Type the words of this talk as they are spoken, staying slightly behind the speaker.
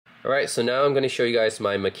Alright, so now I'm going to show you guys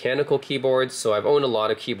my mechanical keyboards. So I've owned a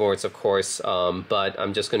lot of keyboards, of course, but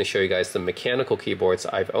I'm just going to show you guys the mechanical keyboards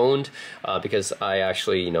I've owned because I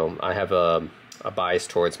actually, I have a bias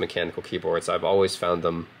towards mechanical keyboards. I've always found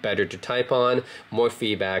them better to type on, more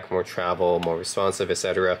feedback, more travel, more responsive,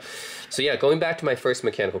 etc. So yeah, going back to my first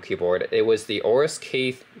mechanical keyboard, it was the Aorus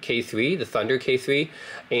K3, the Thunder K3,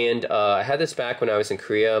 and I had this back when I was in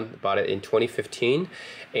Korea, bought it in 2015,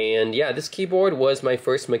 and yeah, this keyboard was my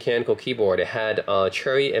first mechanical keyboard. It had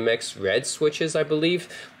Cherry MX Red switches, I believe,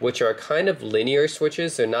 which are kind of linear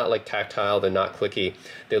switches. They're not like tactile, they're not clicky.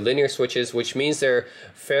 They're linear switches, which means they're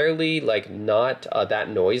fairly like not that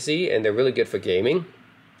noisy, and they're really good for gaming.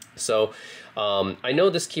 So I know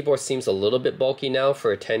this keyboard seems a little bit bulky now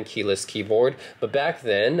for a 10 keyless keyboard, but back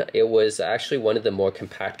then it was actually one of the more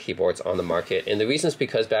compact keyboards on the market. And the reason is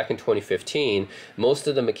because back in 2015, most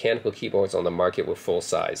of the mechanical keyboards on the market were full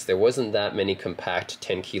size. There wasn't that many compact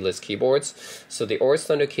 10 keyless keyboards, so the Aorus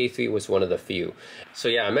Thunder K3 was one of the few. So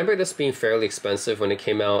yeah, I remember this being fairly expensive when it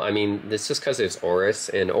came out. I mean, this is because there's Aorus,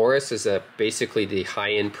 and Aorus is basically the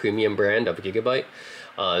high-end premium brand of Gigabyte.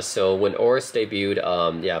 So when Aorus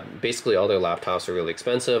debuted, yeah, basically all their laptops were really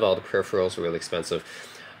expensive, all the peripherals were really expensive.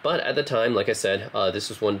 But at the time, like I said, this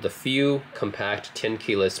was one of the few compact 10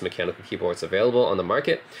 keyless mechanical keyboards available on the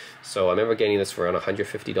market. So I remember getting this for around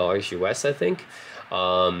 $150 US, I think.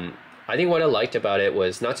 I think what I liked about it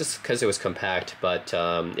was not just because it was compact, but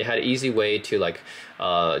it had an easy way to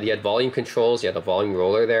you had volume controls, you had the volume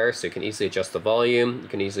roller there, so you can easily adjust the volume, you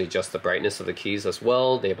can easily adjust the brightness of the keys as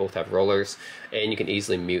well. They both have rollers, and you can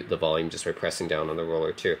easily mute the volume just by pressing down on the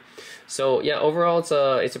roller too. So yeah, overall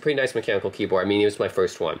it's a pretty nice mechanical keyboard. I mean, it was my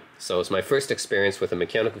first one, so it's my first experience with a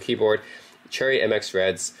mechanical keyboard. Cherry MX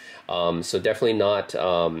Reds, so definitely not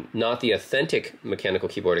the authentic mechanical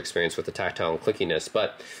keyboard experience with the tactile and clickiness,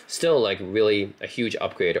 but still like really a huge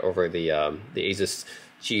upgrade over the Asus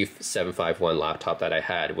G751 laptop that I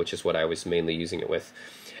had, which is what I was mainly using it with.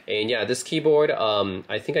 And yeah, this keyboard,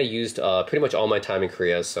 I think I used pretty much all my time in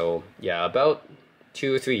Korea, so yeah, about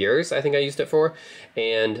 2 or 3 years I think I used it for,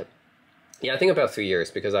 and yeah, I think about 3 years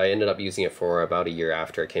because I ended up using it for about a year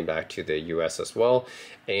after I came back to the US as well.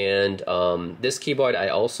 And this keyboard I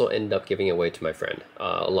also ended up giving away to my friend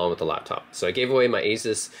along with the laptop. So I gave away my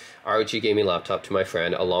Asus ROG gaming laptop to my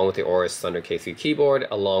friend along with the Aorus Thunder K3 keyboard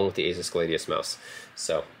along with the Asus Gladius mouse.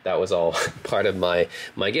 So that was all part of my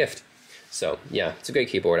gift. So yeah, it's a great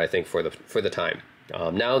keyboard I think for the time.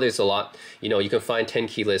 Now there's a lot, you can find 10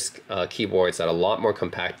 keyless keyboards that are a lot more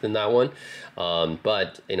compact than that one.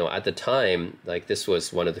 But at the time, like this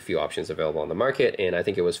was one of the few options available on the market, and I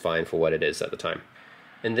think it was fine for what it is at the time.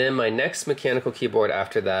 And then my next mechanical keyboard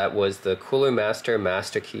after that was the Cooler Master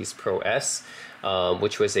Masterkeys Pro S,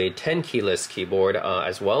 which was a 10 keyless keyboard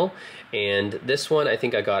as well. And this one I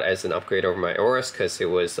think I got as an upgrade over my Aorus because it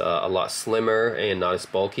was a lot slimmer and not as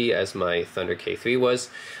bulky as my Thunder K3 was.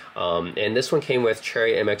 And this one came with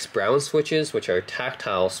Cherry MX Brown switches, which are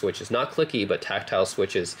tactile switches, not clicky, but tactile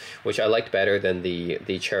switches, which I liked better than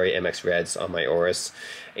the Cherry MX Reds on my Aorus.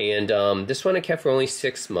 And this one I kept for only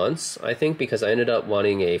 6 months, I think, because I ended up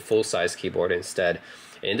wanting a full-size keyboard instead.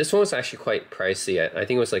 And this one was actually quite pricey. I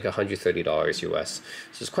think it was like $130 US.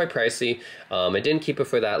 So it's quite pricey. I didn't keep it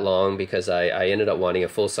for that long because I ended up wanting a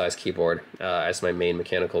full-size keyboard as my main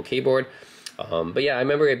mechanical keyboard. But yeah, I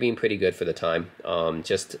remember it being pretty good for the time.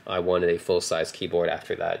 I wanted a full-size keyboard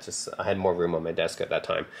after that. I had more room on my desk at that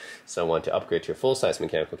time, so I wanted to upgrade to a full-size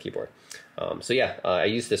mechanical keyboard. So yeah, I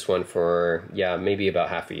used this one for, yeah, maybe about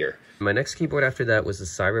half a year. My next keyboard after that was the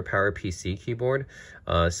CyberPower PC keyboard.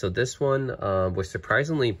 So this one was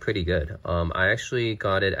surprisingly pretty good. I actually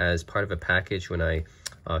got it as part of a package when I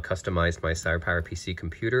customized my CyberPower PC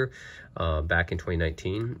computer back in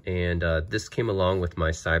 2019, and this came along with my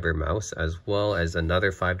Cyber mouse as well as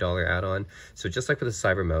another $5 add-on. So just like with the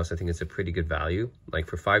Cyber mouse, I think it's a pretty good value. Like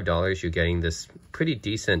for $5 you're getting this pretty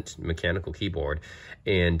decent mechanical keyboard,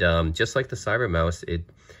 and just like the Cyber mouse, it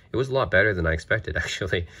was a lot better than I expected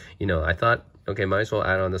actually. I thought, okay, might as well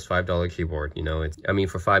add on this $5 keyboard. I mean,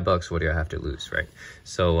 for $5, what do I have to lose, right?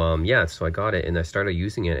 So yeah, so I got it and I started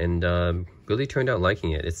using it, and really turned out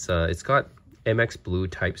liking it. It's got MX Blue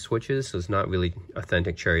type switches, so it's not really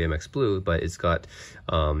authentic Cherry MX Blue, but it's got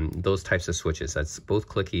those types of switches that's both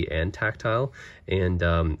clicky and tactile, and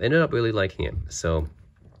ended up really liking it. So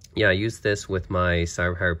yeah, I used this with my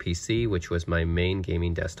CyberPower PC, which was my main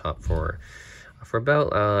gaming desktop for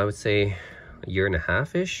about I would say a year and a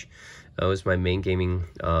half-ish. That was my main gaming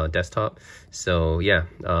desktop. So yeah,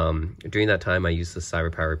 during that time I used the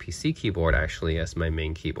CyberPower PC keyboard actually as my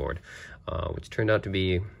main keyboard, which turned out to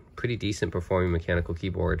be pretty decent performing mechanical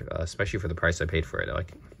keyboard, especially for the price I paid for it.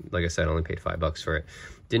 Like I said, I only paid $5 for it.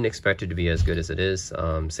 Didn't expect it to be as good as it is.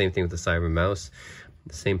 Same thing with the Cyber mouse,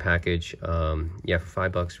 the same package. Yeah, for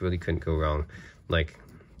 $5, really couldn't go wrong. Like,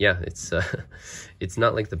 yeah, it's it's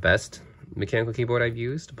not like the best mechanical keyboard I've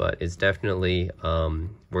used, but it's definitely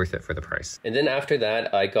worth it for the price. And then after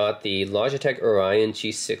that, I got the Logitech Orion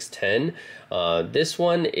G610. This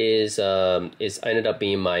one is ended up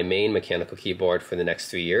being my main mechanical keyboard for the next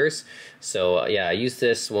 3 years. So yeah, I used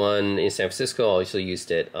this one in San Francisco. I also used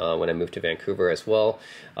it when I moved to Vancouver as well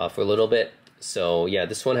for a little bit. So yeah,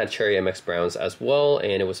 this one had Cherry MX Browns as well,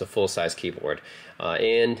 and it was a full-size keyboard.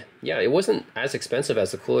 And yeah, it wasn't as expensive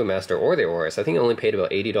as the Cooler Master or the Aorus. I think I only paid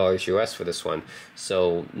about $80 US for this one.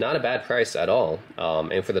 So not a bad price at all.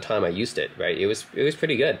 And for the time I used it, right, it was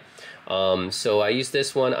pretty good. So I used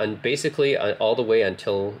this one on basically all the way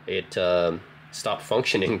until it stopped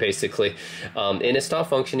functioning, basically. And it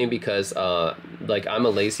stopped functioning because like, I'm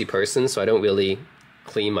a lazy person, so I don't really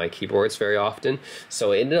clean my keyboards very often.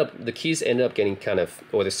 So it ended up, the keys ended up getting kind of,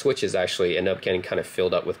 or the switches actually ended up getting kind of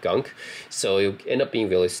filled up with gunk. So it ended up being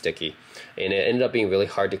really sticky, and it ended up being really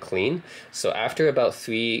hard to clean. So after about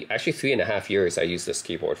 3.5 years, I used this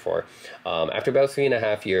keyboard for. After about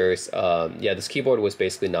 3.5 years, yeah, this keyboard was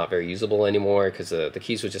basically not very usable anymore because the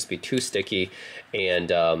keys would just be too sticky, and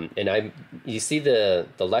you see the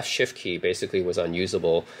left shift key basically was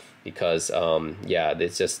unusable because yeah,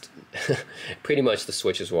 it's just pretty much the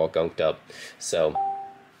switches were all gunked up. So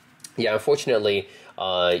yeah, unfortunately,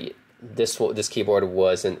 this keyboard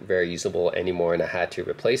wasn't very usable anymore, and I had to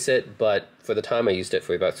replace it. But for the time I used it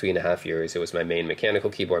for about 3.5 years, it was my main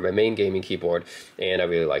mechanical keyboard, my main gaming keyboard, and I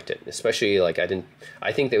really liked it. Especially, like, I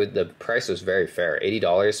think the price was very fair,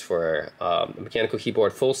 $80 for a mechanical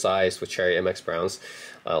keyboard, full size with Cherry MX Browns,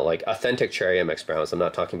 like authentic Cherry MX Browns. I'm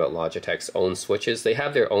not talking about Logitech's own switches. They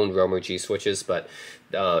have their own Romer G switches, but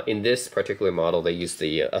in this particular model, they use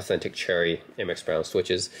the authentic Cherry MX Brown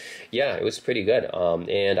switches. Yeah, it was pretty good.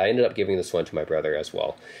 And I ended up giving this one to my brother as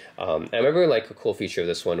well. I remember, like, a cool feature of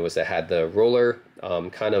this one was it had the roller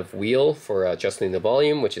kind of wheel for adjusting the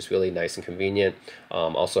volume, which is really nice and convenient.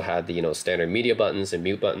 Also had the, you know, standard media buttons and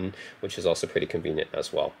mute button, which is also pretty convenient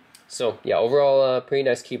as well. So yeah, overall, pretty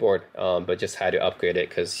nice keyboard, but just had to upgrade it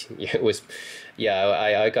because it was, yeah,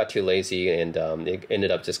 I got too lazy, and it ended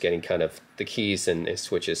up just getting kind of, the keys and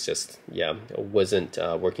switches just, yeah, wasn't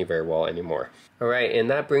working very well anymore. All right, and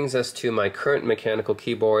that brings us to my current mechanical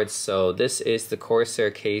keyboards. So this is the Corsair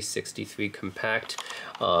K63 Compact.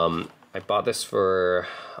 I bought this for,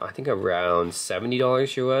 I think, around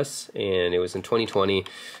 $70 US, and it was in 2020,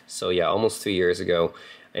 so yeah, almost 3 years ago.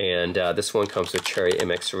 And this one comes with Cherry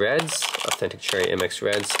MX Reds, authentic Cherry MX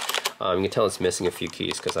Reds. You can tell it's missing a few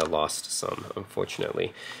keys because I lost some,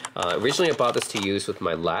 unfortunately. Originally I bought this to use with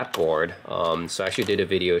my lap board, so I actually did a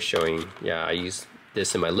video showing, yeah, I used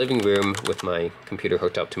this in my living room with my computer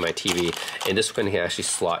hooked up to my TV, and this one can actually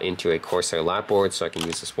slot into a Corsair lap board, so I can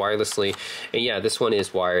use this wirelessly. And yeah, this one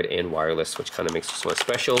is wired and wireless, which kind of makes this one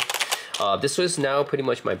special. This was now pretty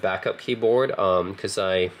much my backup keyboard because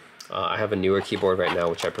I have a newer keyboard right now,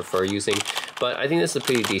 which I prefer using, but I think this is a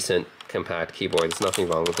pretty decent compact keyboard. There's nothing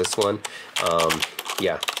wrong with this one.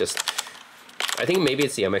 Yeah, just, I think maybe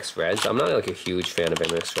it's the MX Reds. I'm not like a huge fan of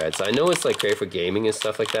MX Reds. I know it's like great for gaming and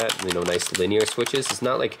stuff like that, you know, nice linear switches. It's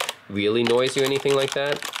not like really noisy or anything like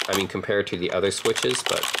that, I mean, compared to the other switches,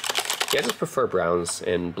 but yeah, I just prefer browns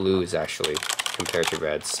and blues actually compared to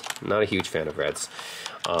reds. I'm not a huge fan of reds.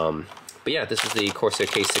 But yeah, this is the Corsair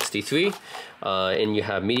K63, and you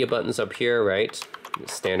have media buttons up here, right?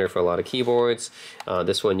 Standard for a lot of keyboards.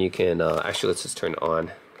 This one you can, actually let's just turn it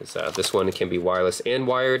on, because this one can be wireless and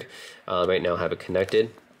wired. Right now I have it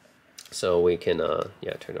connected, so we can,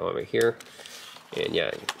 yeah, turn it on right here. And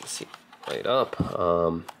yeah, you can see, light up.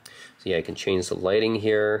 So yeah, you can change the lighting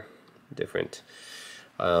here, different.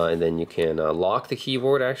 And then you can lock the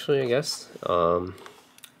keyboard actually, I guess.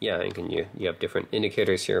 Yeah, and you have different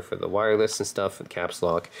indicators here for the wireless and stuff, and caps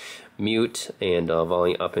lock, mute, and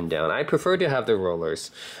volume up and down. I prefer to have the rollers.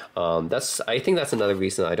 I think that's another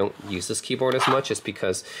reason I don't use this keyboard as much, is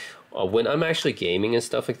because when I'm actually gaming and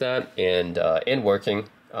stuff like that, and working,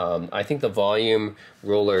 I think the volume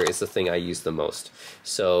roller is the thing I use the most.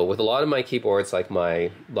 So with a lot of my keyboards, like my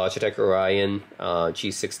Logitech Orion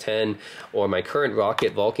G610 or my current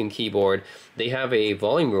Roccat Vulcan keyboard, they have a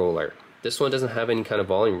volume roller. This one doesn't have any kind of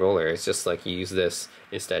volume roller. It's just like you use this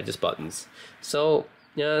instead, just buttons. So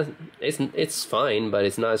yeah, it's fine, but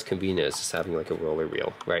it's not as convenient as just having like a roller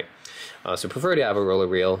wheel, right? So prefer to have a roller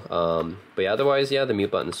wheel. But yeah, otherwise, yeah, the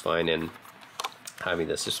mute button is fine, and having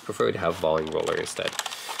this, just prefer to have volume roller instead.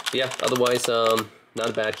 But yeah, otherwise, not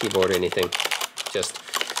a bad keyboard or anything. Just,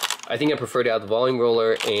 I think I prefer to have the volume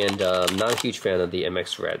roller, and not a huge fan of the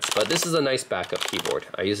MX Reds. But this is a nice backup keyboard.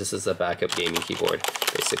 I use this as a backup gaming keyboard,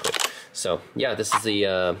 basically. So yeah, this is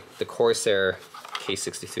the Corsair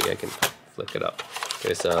K63. I can flick it up.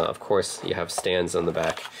 There's, of course, you have stands on the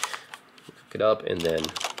back. Flick it up, and then,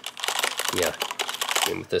 yeah,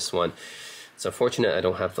 and with this one. It's unfortunate I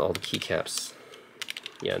don't have all the keycaps.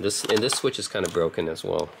 Yeah, this switch is kind of broken as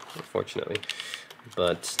well, unfortunately.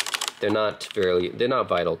 But they're not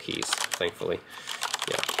vital keys, thankfully.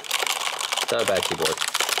 Yeah, it's not a bad keyboard.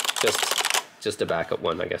 Just a backup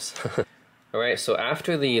one, I guess. Alright, so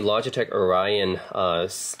after the Logitech Orion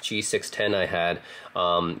G610 I had,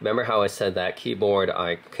 remember how I said that keyboard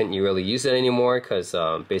I couldn't really use it anymore because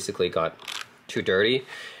basically it got too dirty.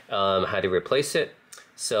 Had to replace it.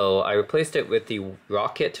 So I replaced it with the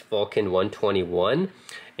Roccat Vulcan 121,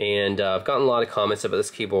 and I've gotten a lot of comments about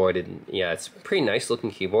this keyboard, and yeah, it's a pretty nice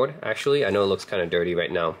looking keyboard, actually. I know it looks kind of dirty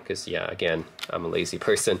right now, because yeah, again, I'm a lazy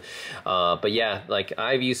person. But yeah, like,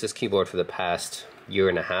 I've used this keyboard for the past year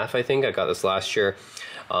and a half, I think. I got this last year.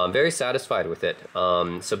 I'm very satisfied with it.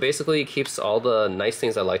 So basically it keeps all the nice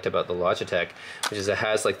things I liked about the Logitech, which is it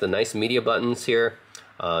has like the nice media buttons here.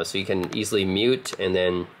 So you can easily mute, and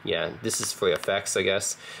then, yeah, this is for effects, I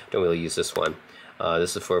guess. Don't really use this one.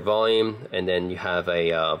 This is for volume, and then you have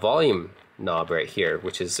a volume knob right here,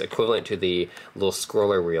 which is equivalent to the little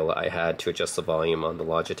scroller wheel I had to adjust the volume on the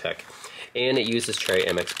Logitech. And it uses Cherry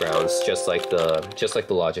MX Browns, just like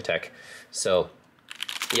the Logitech. So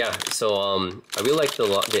yeah, so I really like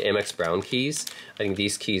the MX Brown keys. I think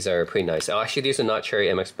these keys are pretty nice. Oh, actually, these are not Cherry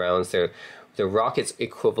MX Browns. They're Rocket's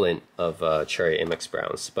equivalent of Cherry MX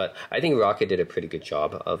Browns, but I think Roccat did a pretty good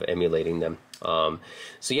job of emulating them. So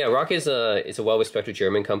yeah, Roccat is a well-respected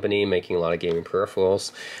German company making a lot of gaming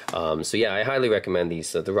peripherals. So yeah, I highly recommend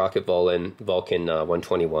these. The Roccat Vulcan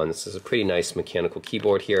 121. This is a pretty nice mechanical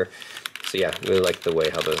keyboard here. So yeah, really like the way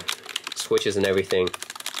how the switches and everything.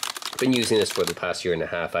 I've been using this for the past year and a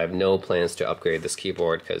half. I have no plans to upgrade this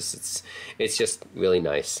keyboard because it's just really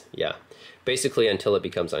nice. Yeah. Basically until it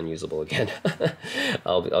becomes unusable again.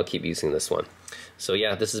 I'll keep using this one. So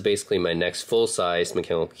yeah, this is basically my next full-size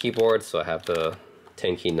mechanical keyboard. So I have the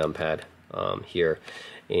 10-key numpad here,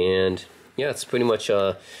 and yeah, it's pretty much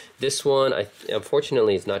this one.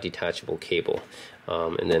 Unfortunately, it's not detachable cable,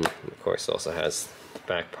 and then of course it also has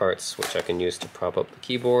back parts which I can use to prop up the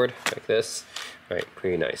keyboard like this. All right,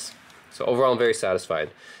 pretty nice. So overall, I'm very satisfied.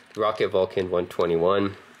 The Roccat Vulcan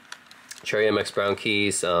 121. Cherry MX Brown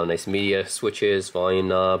keys, nice media switches, volume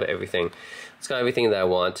knob, everything. It's got everything that I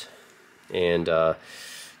want, and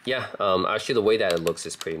yeah, actually the way that it looks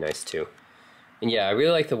is pretty nice too. And yeah, I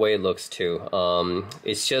really like the way it looks too.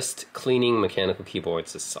 It's just cleaning mechanical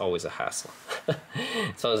keyboards is always a hassle.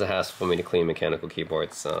 It's always a hassle for me to clean mechanical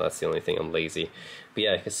keyboards. That's the only thing, I'm lazy. But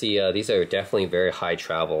yeah, you can see these are definitely very high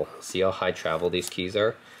travel. See how high travel these keys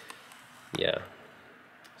are? Yeah.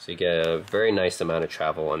 So you get a very nice amount of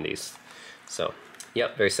travel on these. So,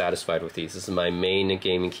 yep, very satisfied with these. This is my main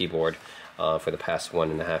gaming keyboard for the past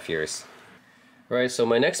 1.5 years. Alright, so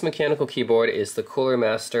my next mechanical keyboard is the Cooler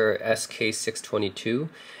Master SK622,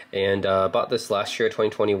 and bought this last year,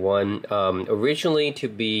 2021, originally to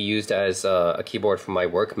be used as a keyboard for my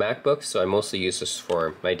work MacBook, so I mostly use this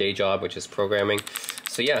for my day job, which is programming.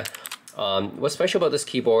 So yeah. What's special about this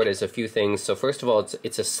keyboard is a few things. So first of all,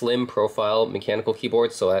 it's a slim profile mechanical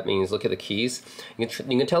keyboard, so that means look at the keys. You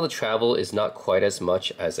can tell the travel is not quite as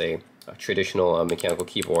much as a traditional mechanical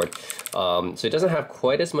keyboard. So it doesn't have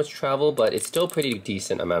quite as much travel, but it's still pretty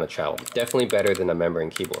decent amount of travel. Definitely better than a membrane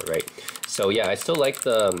keyboard, right? So yeah, I still like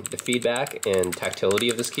the feedback and tactility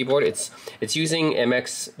of this keyboard. It's using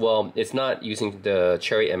MX, well, it's not using the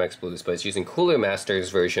Cherry MX Blues, but it's using Cooler Master's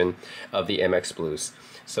version of the MX Blues.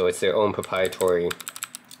 So it's their own proprietary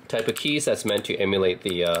type of keys that's meant to emulate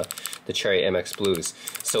the Cherry MX Blues.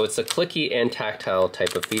 So it's a clicky and tactile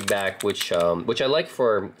type of feedback, which I like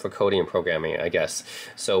for coding and programming, I guess.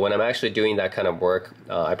 So when I'm actually doing that kind of work,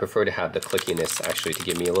 I prefer to have the clickiness actually to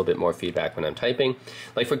give me a little bit more feedback when I'm typing.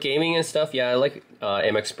 Like for gaming and stuff, yeah, I like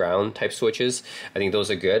MX Brown type switches. I think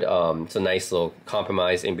those are good. It's a nice little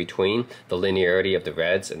compromise in between the linearity of the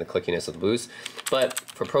reds and the clickiness of the blues. But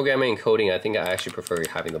for programming and coding, I think I actually prefer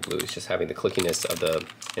having the blues, just having the clickiness of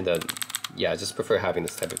yeah, I just prefer having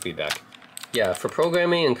this type of feedback. Yeah, for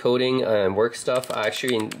programming and coding and work stuff, I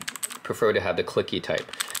actually prefer to have the clicky type.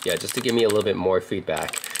 Yeah, just to give me a little bit more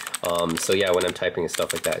feedback. So yeah, when I'm typing and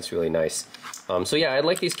stuff like that, it's really nice. So yeah, I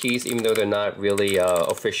like these keys, even though they're not really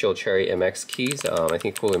official Cherry MX keys. I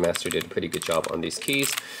think Cooler Master did a pretty good job on these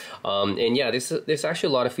keys. And yeah, there's actually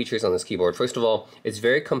a lot of features on this keyboard. First of all, it's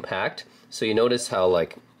very compact. So you notice how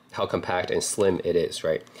compact and slim it is,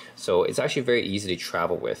 right? So it's actually very easy to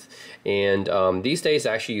travel with. And these days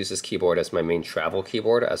I actually use this keyboard as my main travel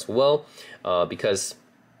keyboard as well, because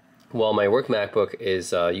well, my work MacBook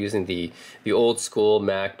is using the old school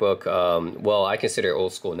MacBook. Well, I consider it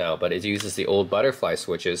old school now, but it uses the old butterfly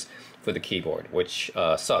switches for the keyboard, which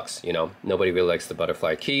sucks. You know, nobody really likes the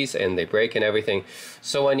butterfly keys, and they break and everything.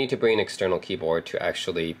 So I need to bring an external keyboard to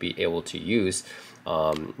actually be able to use,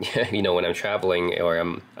 you know, when I'm traveling or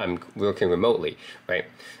I'm working remotely, right?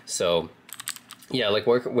 So yeah, like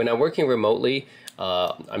when I'm working remotely,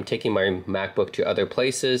 I'm taking my MacBook to other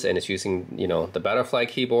places and it's using, you know, the butterfly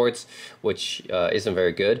keyboards, which isn't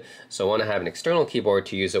very good. So I want to have an external keyboard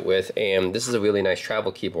to use it with, and this is a really nice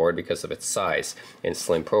travel keyboard because of its size and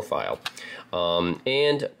slim profile.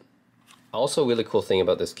 And also, a really cool thing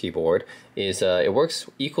about this keyboard is it works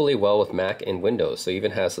equally well with Mac and Windows. So it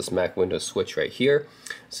even has this Mac Windows switch right here.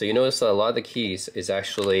 So you notice a lot of the keys is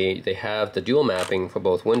actually, they have the dual mapping for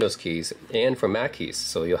both Windows keys and for Mac keys.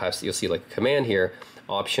 So you'll see like command here,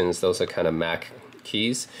 options, those are kind of Mac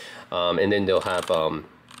keys. And then they'll have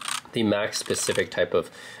the Mac specific type of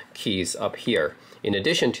keys up here in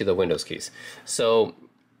addition to the Windows keys. So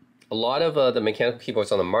a lot of the mechanical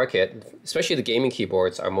keyboards on the market, especially the gaming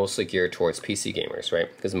keyboards, are mostly geared towards PC gamers, right?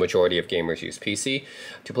 Because the majority of gamers use PC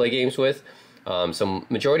to play games with. So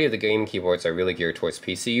majority of the gaming keyboards are really geared towards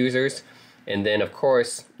PC users. And then of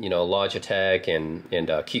course, you know, Logitech and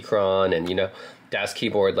Keychron and, you know, Das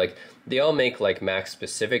Keyboard, like they all make like Mac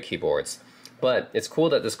specific keyboards. But it's cool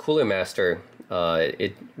that this Cooler Master,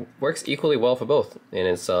 it works equally well for both. And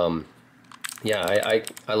it's yeah,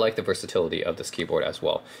 I like the versatility of this keyboard as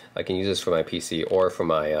well. I can use this for my PC or for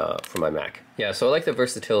my Mac. Yeah, so I like the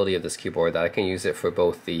versatility of this keyboard, that I can use it for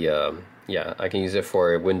both the yeah, I can use it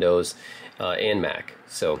for Windows and Mac.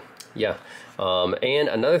 So yeah, and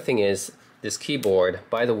another thing is this keyboard,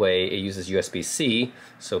 by the way, it uses USB-C,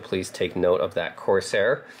 so please take note of that,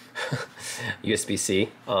 Corsair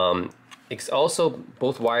USB-C. It's also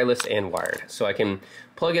both wireless and wired, so I can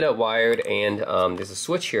plug it up wired, and there's a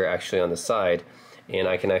switch here actually on the side, and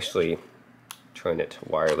I can actually turn it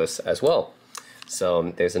wireless as well.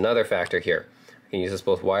 So there's another factor here. I can use this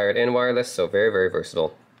both wired and wireless, so very, very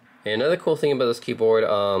versatile. And another cool thing about this keyboard,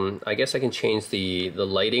 I guess I can change the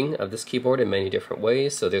lighting of this keyboard in many different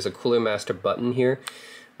ways. So there's a Cooler Master button here.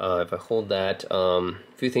 If I hold that, a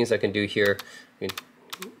few things I can do here.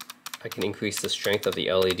 I can increase the strength of the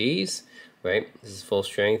LEDs. Right, this is full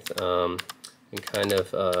strength. And kind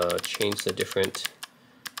of change the different.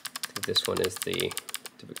 I think this one is the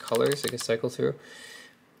different colors I can cycle through.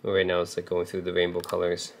 Right now it's like going through the rainbow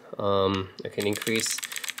colors. I can increase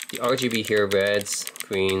the RGB here, reds,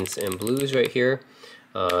 greens, and blues right here.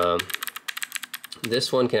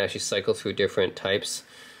 This one can actually cycle through different types.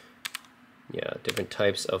 Yeah, different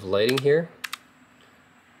types of lighting here.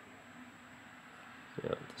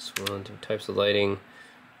 Yeah, this one, different types of lighting.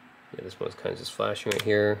 Yeah, this one's kind of just flashing right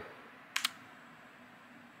here.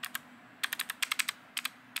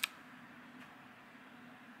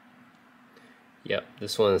 Yeah,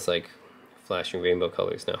 this one is like flashing rainbow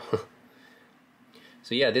colors now.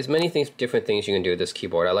 So yeah, there's many things, different things you can do with this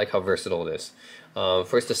keyboard. I like how versatile it is.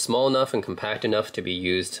 First, it's small enough and compact enough to be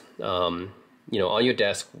used, you know, on your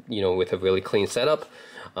desk, you know, with a really clean setup.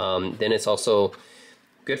 Then it's also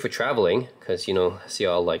good for traveling because, you know, see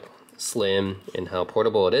how like slim and how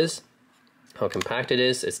portable it is, how compact it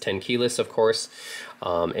is. It's 10 keyless, of course,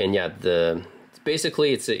 and yeah,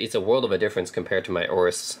 basically it's a world of a difference compared to my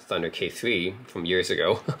Aorus Thunder K3 from years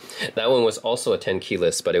ago. That one was also a 10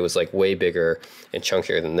 keyless, but it was like way bigger and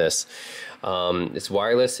chunkier than this. It's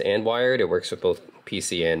wireless and wired. It works with both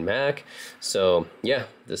PC and Mac. So yeah,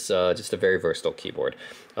 this just a very versatile keyboard.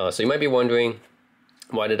 So you might be wondering,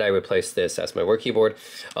 why did I replace this as my work keyboard?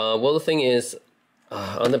 Well, the thing is,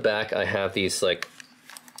 on the back I have these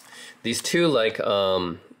two like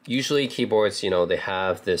usually keyboards, you know, they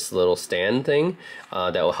have this little stand thing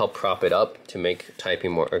that will help prop it up to make typing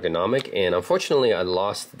more ergonomic, and unfortunately I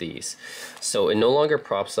lost these, so it no longer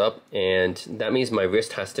props up, and that means my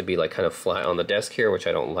wrist has to be like kind of flat on the desk here, which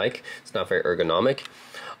I don't like. It's not very ergonomic.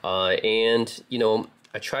 And you know,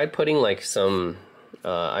 I tried putting like some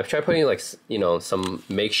I've tried putting like, you know, some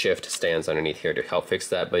makeshift stands underneath here to help fix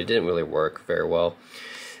that, but it didn't really work very well.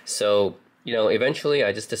 So, you know, eventually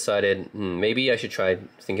I just decided maybe I should try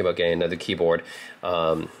thinking about getting another keyboard.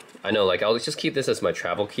 I know, like, I'll just keep this as my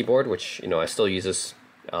travel keyboard, which, you know, I still use this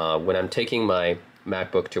when I'm taking my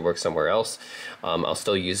MacBook to work somewhere else, I'll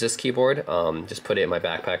still use this keyboard, just put it in my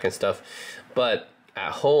backpack and stuff. But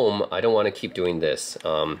at home, I don't want to keep doing this,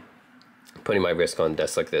 putting my wrist on a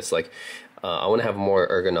desk like this. Like, I want to have a more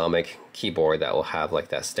ergonomic keyboard that will have like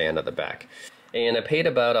that stand at the back. And I paid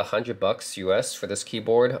about $100 US for this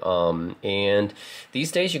keyboard, and these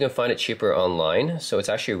days you can find it cheaper online, so it's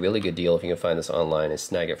actually a really good deal if you can find this online and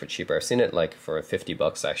snag it for cheaper. I've seen it like for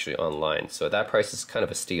 $50 actually online, so that price is kind of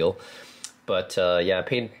a steal. But yeah, I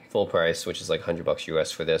paid full price, which is like $100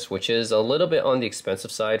 US for this, which is a little bit on the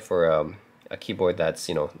expensive side for a keyboard that's,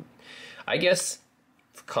 you know, I guess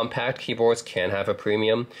compact keyboards can have a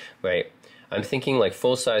premium, right? I'm thinking like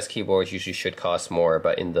full-size keyboards usually should cost more,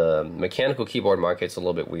 but in the mechanical keyboard market, it's a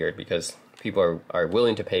little bit weird because people are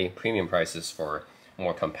willing to pay premium prices for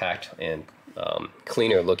more compact and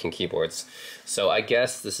cleaner-looking keyboards. So I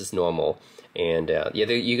guess this is normal. And yeah,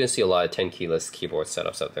 you can see a lot of 10 keyless keyboard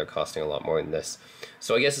setups out there costing a lot more than this.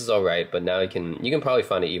 So I guess it's all right, but now you can probably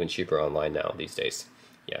find it even cheaper online now these days.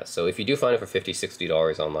 Yeah, so if you do find it for $50,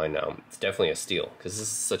 $60 online now, it's definitely a steal because this is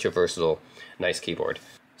such a versatile, nice keyboard.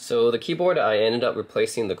 So the keyboard I ended up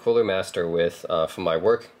replacing the Cooler Master with for my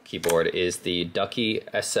work keyboard is the Ducky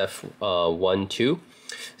SF12.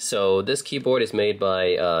 So this keyboard is made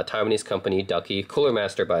by Taiwanese company Ducky. Cooler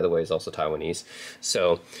Master, by the way, is also Taiwanese.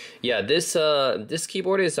 So yeah, this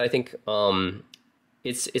keyboard is, I think,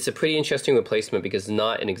 it's a pretty interesting replacement because it's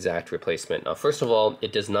not an exact replacement. First of all,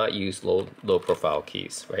 it does not use low profile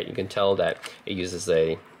keys, right? You can tell that it uses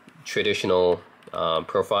a traditional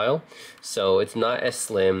profile, so it's not as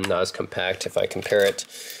slim, not as compact. If I compare it,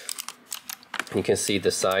 you can see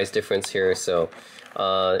the size difference here. So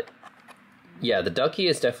yeah, the Ducky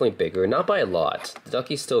is definitely bigger, not by a lot. The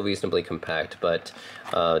Ducky is still reasonably compact, but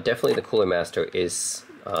definitely the Cooler Master is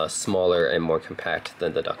smaller and more compact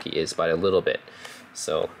than the Ducky is by a little bit.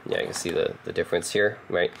 So yeah, you can see the difference here,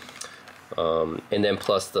 right? And then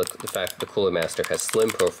plus the fact that the Cooler Master has slim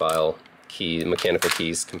profile mechanical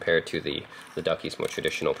keys compared to the Ducky's more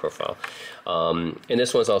traditional profile. And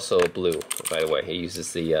this one's also blue, by the way. It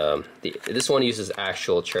uses this one uses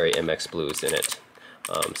actual Cherry MX blues in it.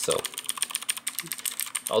 So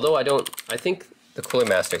although I think the Cooler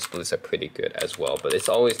Master's blues are pretty good as well, but it's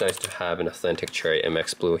always nice to have an authentic Cherry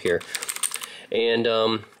MX blue here. And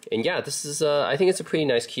yeah, this is I think it's a pretty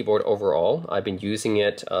nice keyboard overall. I've been using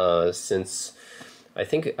it since, I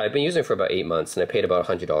think I've been using it for about 8 months, and I paid about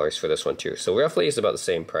 $100 for this one too. So roughly it's about the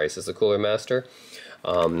same price as the Cooler Master.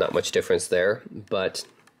 Not much difference there, but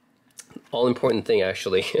all important thing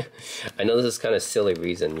actually, I know this is kind of silly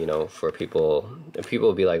reason, you know, for people, and people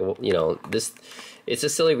will be like, well, you know, it's a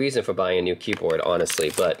silly reason for buying a new keyboard,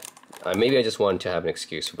 honestly, but maybe I just wanted to have an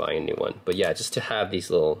excuse for buying a new one. But yeah, just to have these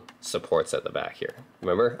little supports at the back here.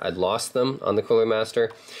 Remember, I'd lost them on the Cooler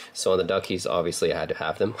Master, so on the Duckies, obviously I had to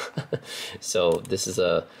have them. So this is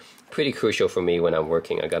pretty crucial for me when I'm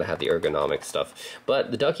working. I gotta have the ergonomic stuff.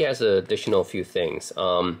 But the Ducky has an additional few things.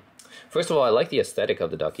 First of all, I like the aesthetic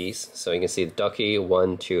of the Duckies. So you can see the Ducky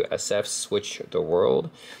 1 to SF switch the world.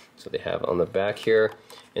 So they have on the back here.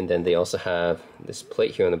 And then they also have this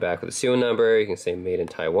plate here on the back with the serial number. You can say made in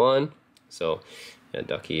Taiwan. So yeah,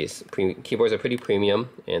 Ducky's keyboards are pretty premium,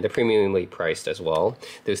 and they're premiumly priced as well.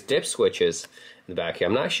 There's dip switches in the back here.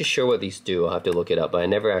 I'm not actually sure what these do. I'll have to look it up, but I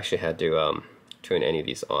never actually had to turn any of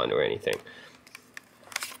these on or anything.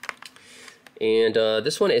 And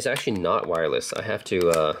this one is actually not wireless. I have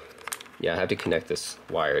to, yeah, I have to connect this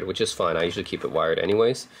wired, which is fine. I usually keep it wired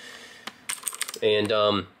anyways. And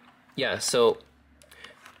yeah, so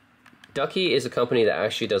Ducky is a company that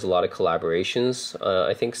actually does a lot of collaborations,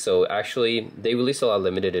 I think. So actually, they release a lot of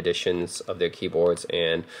limited editions of their keyboards,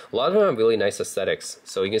 and a lot of them have really nice aesthetics.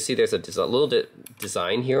 So you can see there's a little bit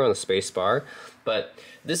design here on the space bar, but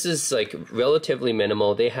this is like relatively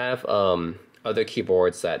minimal. They have other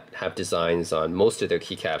keyboards that have designs on most of their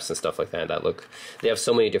keycaps and stuff like that. They have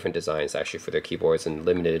so many different designs actually for their keyboards and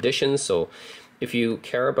limited editions. So if you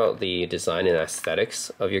care about the design and aesthetics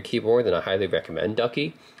of your keyboard, then I highly recommend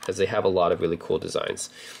Ducky, because they have a lot of really cool designs.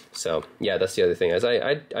 So yeah, that's the other thing. As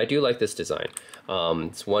I do like this design.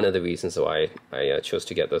 It's one of the reasons why I chose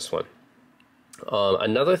to get this one.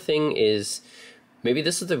 Another thing is, maybe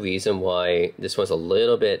this is the reason why this one's a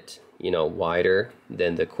little bit, you know, wider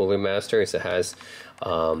than the Cooler Master, is it has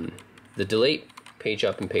the delete page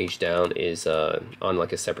up and page down is on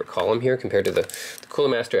like a separate column here, compared to the Cooler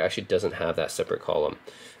Master actually doesn't have that separate column.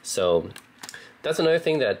 So that's another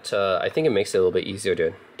thing that I think it makes it a little bit easier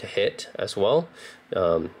to hit as well.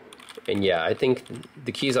 And yeah, I think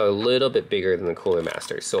the keys are a little bit bigger than the Cooler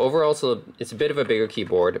Master. So overall, it's a bit of a bigger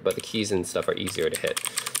keyboard, but the keys and stuff are easier to hit.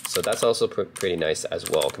 So that's also pretty nice as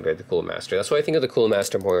well compared to the Cooler Master. That's why I think of the Cooler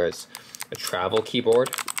Master more as a travel keyboard.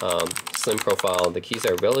 Slim profile, the keys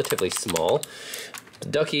are relatively small. The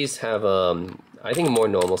Duckies have, I think, more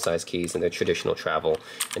normal size keys in their traditional travel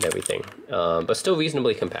and everything, but still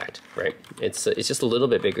reasonably compact, right? It's just a little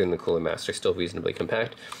bit bigger than the Cooler Master, still reasonably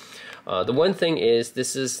compact. The one thing is,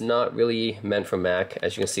 this is not really meant for Mac.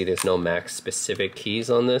 As you can see, there's no Mac specific keys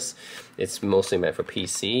on this. It's mostly meant for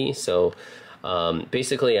PC. So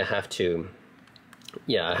basically, I have to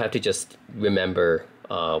just remember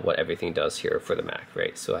what everything does here for the Mac,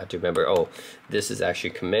 right? So I have to remember, oh, this is actually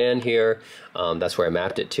command here. That's where I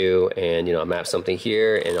mapped it to, and I mapped something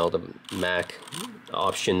here, and all the Mac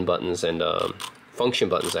option buttons and function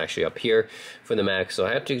buttons actually up here for the Mac. So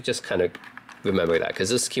I have to just kind of remember that, because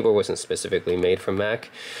this keyboard wasn't specifically made for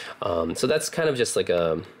Mac. So that's kind of just like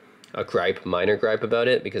a minor gripe about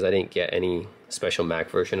it, because I didn't get any special Mac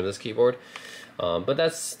version of this keyboard. But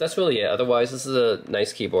that's really it. Otherwise, this is a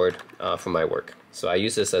nice keyboard for my work. So I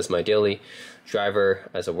use this as my daily driver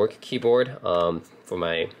as a work keyboard for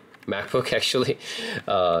my MacBook, actually.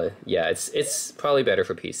 Yeah, it's probably better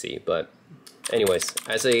for PC, but anyways,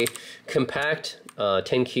 as a compact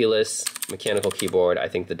 10 keyless mechanical keyboard, I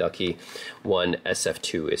think the Ducky One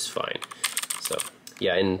SF2 is fine. So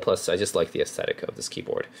yeah, and plus I just like the aesthetic of this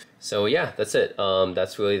keyboard. So yeah, that's it.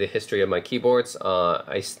 That's really the history of my keyboards.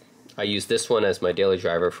 I use this one as my daily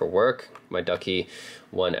driver for work, my Ducky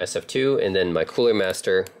One SF2, and then my Cooler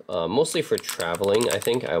Master, mostly for traveling. I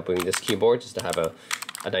think I'll bring this keyboard just to have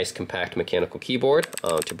a nice compact mechanical keyboard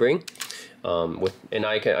to bring. And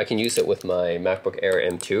I can use it with my MacBook Air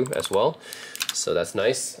M2 as well, so that's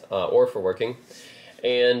nice, or for working.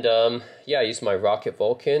 And yeah, I use my Roccat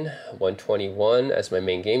Vulcan 121 as my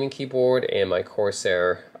main gaming keyboard, and my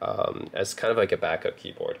Corsair as kind of like a backup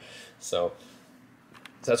keyboard. So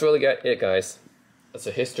that's really it, guys. That's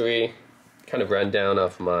a history, kind of rundown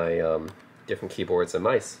of my different keyboards and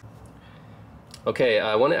mice. Okay,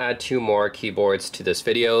 I want to add 2 more keyboards to this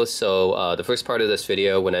video. So the first part of this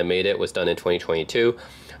video, when I made it, was done in 2022.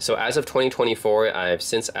 So as of 2024, I've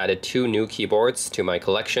since added 2 new keyboards to my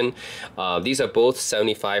collection. These are both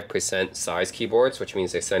 75% size keyboards, which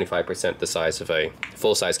means they're 75% the size of a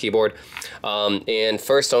full-size keyboard. And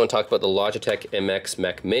first I want to talk about the Logitech MX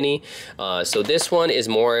Mech Mini. So this one is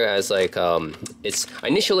more as like,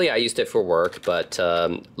 initially I used it for work, but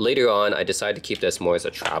later on I decided to keep this more as a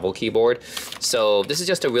travel keyboard. So this is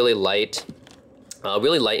just a really light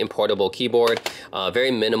and portable keyboard, very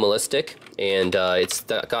minimalistic, and it's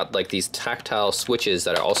got like these tactile switches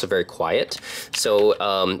that are also very quiet. So,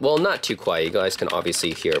 well, not too quiet. You guys can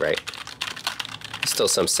obviously hear, right? Still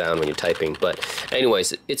some sound when you're typing, but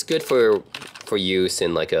anyways, it's good for use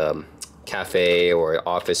in like a cafe or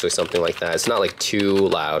office or something like that. It's not like too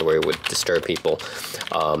loud where it would disturb people,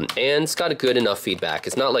 and it's got a good enough feedback.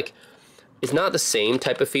 It's not the same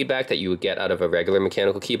type of feedback that you would get out of a regular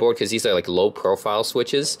mechanical keyboard, because these are like low profile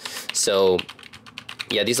switches. So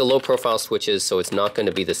yeah, these are low profile switches, so it's not going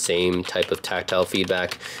to be the same type of tactile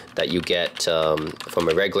feedback that you get from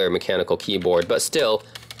a regular mechanical keyboard. But still,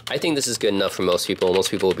 I think this is good enough for most people.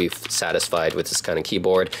 Most people will be satisfied with this kind of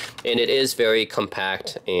keyboard. And it is very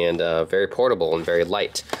compact and very portable and very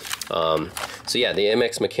light. So yeah, the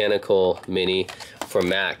MX Mechanical Mini for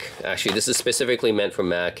Mac. Actually, this is specifically meant for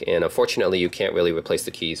Mac, and unfortunately you can't really replace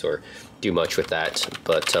the keys or do much with that.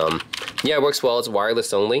 But yeah, it works well. It's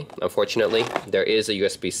wireless only, unfortunately. There is a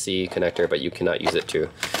USB-C connector, but you cannot use it to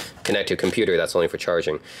connect to a computer. That's only for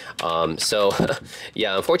charging. So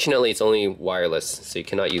yeah, unfortunately it's only wireless, so you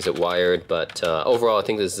cannot use it wired. But overall, I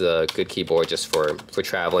think this is a good keyboard just for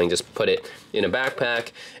traveling. Just put it in a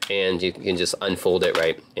backpack and you can just unfold it,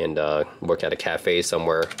 right, and work at a cafe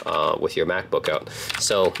somewhere with your MacBook out.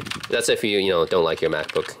 So that's if you don't like your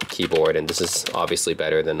MacBook keyboard, and this is obviously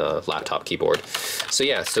better than a laptop keyboard. So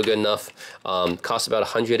yeah, still good enough. Costs about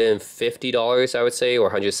 $150, I would say,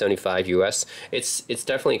 or $175 US. It's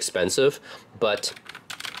definitely expensive, but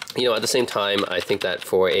at the same time, I think that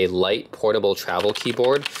for a light portable travel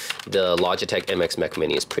keyboard, the Logitech MX Mech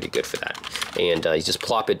Mini is pretty good for that. And you just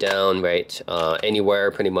plop it down, right,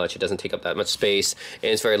 anywhere pretty much. It doesn't take up that much space,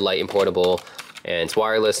 and it's very light and portable, and it's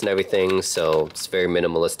wireless and everything, so it's very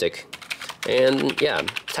minimalistic. And yeah,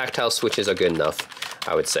 tactile switches are good enough,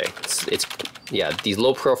 I would say. It's yeah, these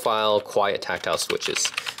low profile, quiet tactile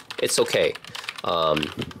switches, it's okay.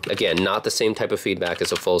 Again, not the same type of feedback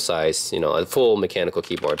as a full size, a full mechanical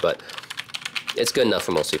keyboard, but it's good enough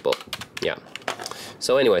for most people. Yeah.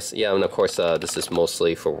 So anyways, yeah, and of course this is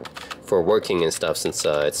mostly for for working and stuff, since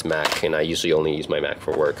it's Mac and I usually only use my Mac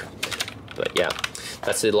for work. But yeah,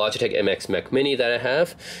 that's the Logitech MX Mac Mini that I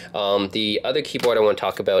have. The other keyboard I want to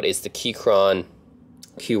talk about is the Keychron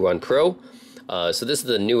Q1 Pro. So this is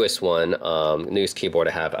the newest one, newest keyboard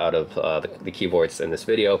I have out of the keyboards in this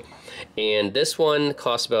video. And this one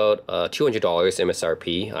costs about $200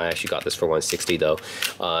 MSRP. I actually got this for $160 though.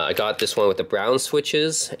 I got this one with the brown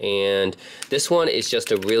switches, and this one is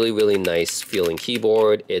just a really, really nice feeling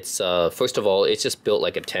keyboard. It's first of all, it's just built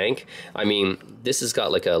like a tank. I mean, this has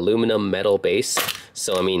got like an aluminum metal base,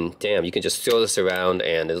 so I mean, damn, you can just throw this around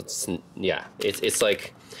and it's, yeah, it's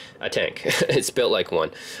like a tank. It's built like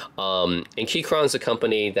one. And Keychron is a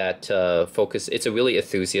company that it's a really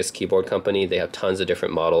enthusiast keyboard company. They have tons of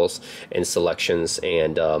different models and selections,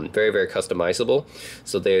 and very, very customizable.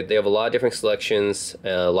 So they have a lot of different selections,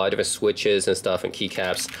 a lot of different switches and stuff, and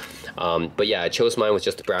keycaps. But yeah, I chose mine with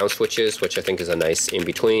just the brown switches, which I think is a nice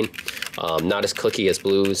in-between. Not as clicky as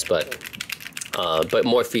blues, but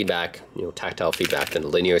more feedback, you know, tactile feedback than the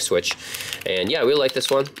linear switch. And yeah, I really like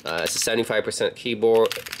this one. It's a 75%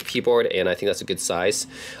 keyboard, and I think that's a good size.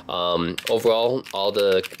 Overall, all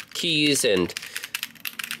the keys and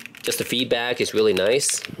just the feedback is really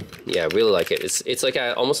nice. Yeah, I really like it. It's like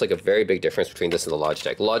almost like a very big difference between this and the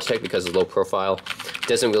Logitech. The Logitech, because it's low profile,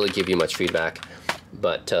 doesn't really give you much feedback.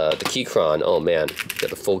 But the Keychron, oh man, get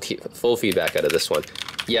the full feedback out of this one.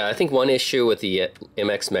 Yeah, I think one issue with the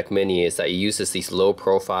MX Mac Mini is that it uses these low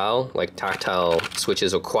profile, like tactile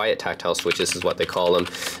switches, or quiet tactile switches is what they call them.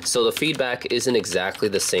 So the feedback isn't exactly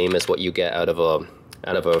the same as what you get out of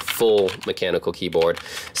a full mechanical keyboard.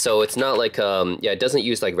 So it's not like, yeah, it doesn't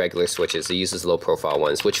use like regular switches. It uses low profile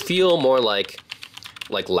ones, which feel more like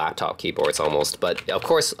laptop keyboards almost. But of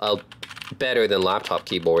course, better than laptop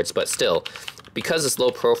keyboards, but still, because it's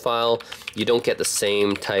low profile, you don't get the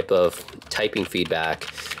same type of typing feedback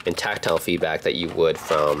and tactile feedback that you would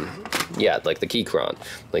from, yeah, like the Keychron.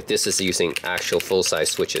 Like this is using actual full-size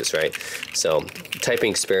switches, right? So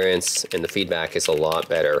typing experience and the feedback is a lot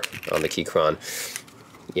better on the Keychron.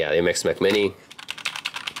 Yeah, the MX Mac Mini.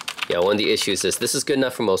 Yeah, one of the issues is this is good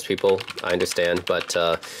enough for most people, I understand, but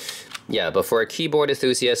yeah, but for a keyboard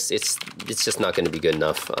enthusiast, it's just not going to be good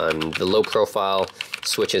enough. The low profile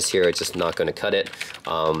switches here are just not going to cut it.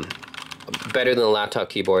 Better than a laptop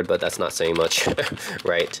keyboard, but that's not saying much,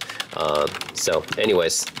 right? So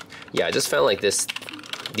anyways, yeah, I just found like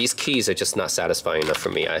these keys are just not satisfying enough for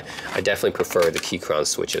me. I definitely prefer the Keychron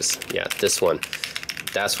switches. Yeah, this one,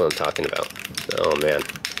 that's what I'm talking about. Oh man,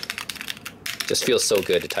 just feels so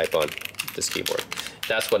good to type on this keyboard.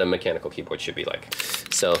 That's what a mechanical keyboard should be like.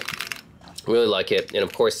 So really like it, and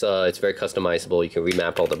of course it's very customizable. You can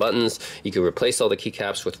remap all the buttons, you can replace all the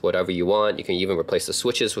keycaps with whatever you want, you can even replace the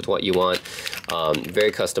switches with what you want.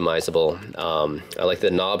 Very customizable. I like the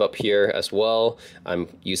knob up here as well. I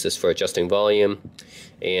use this for adjusting volume.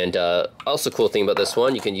 And also cool thing about this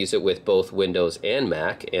one, you can use it with both Windows and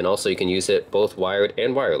Mac, and also you can use it both wired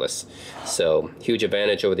and wireless. So huge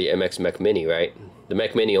advantage over the MX Mac Mini, right? The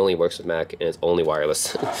Mac Mini only works with Mac and it's only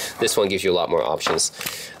wireless. This one gives you a lot more options.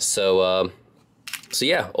 So so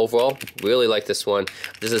yeah, overall, really like this one.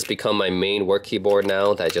 This has become my main work keyboard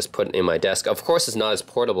now that I just put in my desk. Of course, it's not as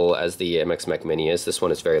portable as the MX Mac Mini is. This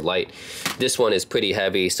one is very light. This one is pretty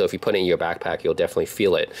heavy, so if you put it in your backpack, you'll definitely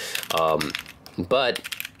feel it. But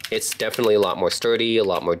it's definitely a lot more sturdy, a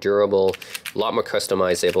lot more durable, a lot more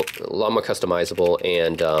customizable,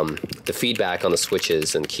 and the feedback on the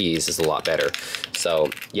switches and keys is a lot better. So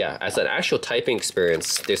yeah, as an actual typing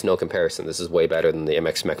experience, there's no comparison. This is way better than the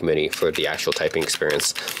MX Mac Mini for the actual typing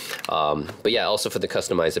experience. But yeah, also for the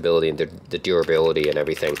customizability and the durability and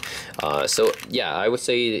everything. So yeah, I would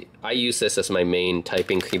say I use this as my main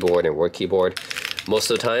typing keyboard and work keyboard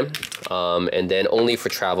most of the time, and then only for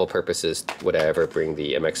travel purposes would I ever bring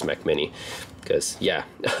the MX Mac Mini, because yeah,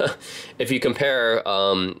 if you compare,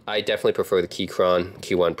 I definitely prefer the Keychron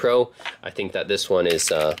Q1 Pro. I think that this one is,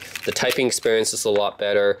 the typing experience is a lot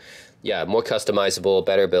better, yeah, more customizable,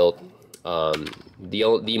 better built.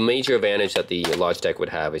 The major advantage that the Logitech would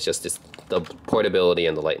have is just the portability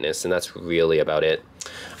and the lightness, and that's really about it.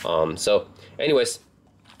 So anyways,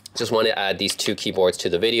 just want to add these two keyboards to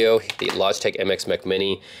the video, the Logitech MX Mac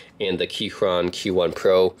Mini and the Keychron Q1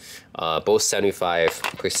 Pro, both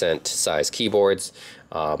 75% size keyboards.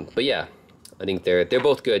 But yeah, I think they're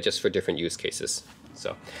both good, just for different use cases.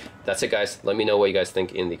 So that's it, guys. Let me know what you guys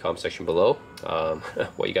think in the comment section below,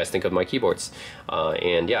 what you guys think of my keyboards.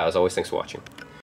 And yeah, as always, thanks for watching.